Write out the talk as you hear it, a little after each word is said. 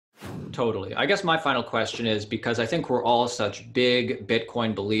Totally. I guess my final question is, because I think we're all such big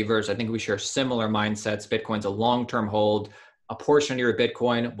Bitcoin believers. I think we share similar mindsets. Bitcoin's a long-term hold. A portion of your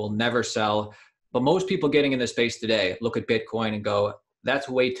Bitcoin will never sell. But most people getting in this space today look at Bitcoin and go, that's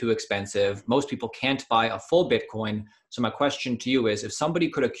way too expensive. Most people can't buy a full Bitcoin. So my question to you is, if somebody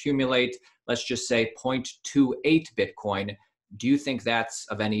could accumulate, let's just say 0.28 Bitcoin, do you think that's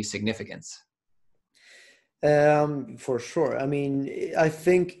of any significance? For sure. I mean, I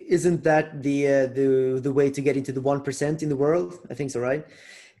think, isn't that the way to get into the 1% in the world? I think so, right?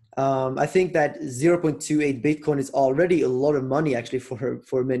 I think that 0.28 Bitcoin is already a lot of money actually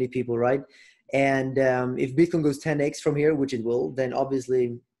for many people, right? And if Bitcoin goes 10x from here, which it will, then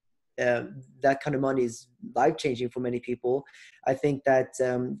obviously that kind of money is life-changing for many people. I think that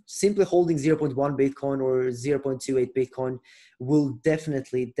simply holding 0.1 Bitcoin or 0.28 Bitcoin will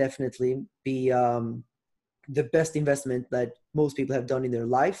definitely be the best investment that most people have done in their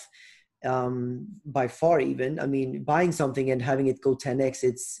life, by far. Even, I mean, buying something and having it go 10x,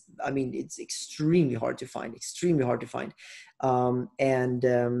 it's extremely hard to find,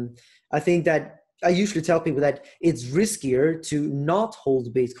 I think that I usually tell people that it's riskier to not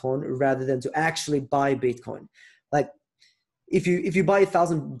hold Bitcoin rather than to actually buy Bitcoin. Like, if you buy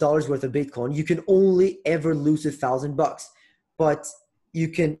 $1,000 worth of Bitcoin, you can only ever lose $1,000, but you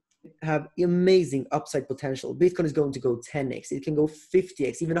can have amazing upside potential. Bitcoin is going to go 10x. It can go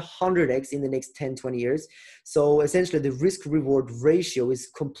 50x, even 100x in the next 10, 20 years. So essentially the risk reward ratio is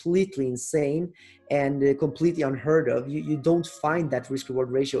completely insane and completely unheard of. You don't find that risk reward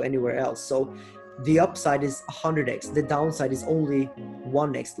ratio anywhere else. So the upside is 100x. The downside is only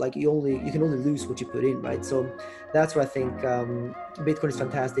 1x. Like you can only lose what you put in, right? So that's why I think Bitcoin is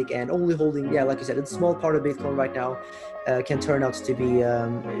fantastic, and only holding, like you said, a small part of Bitcoin right now can turn out to be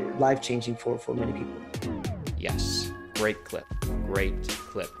life-changing for many people. Yes, great clip.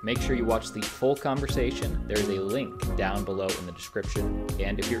 Make sure you watch the full conversation. There's a link down below in the description.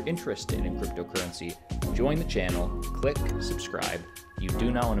 And if you're interested in cryptocurrency, join the channel, click subscribe. You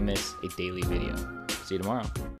do not want to miss a daily video. See you tomorrow.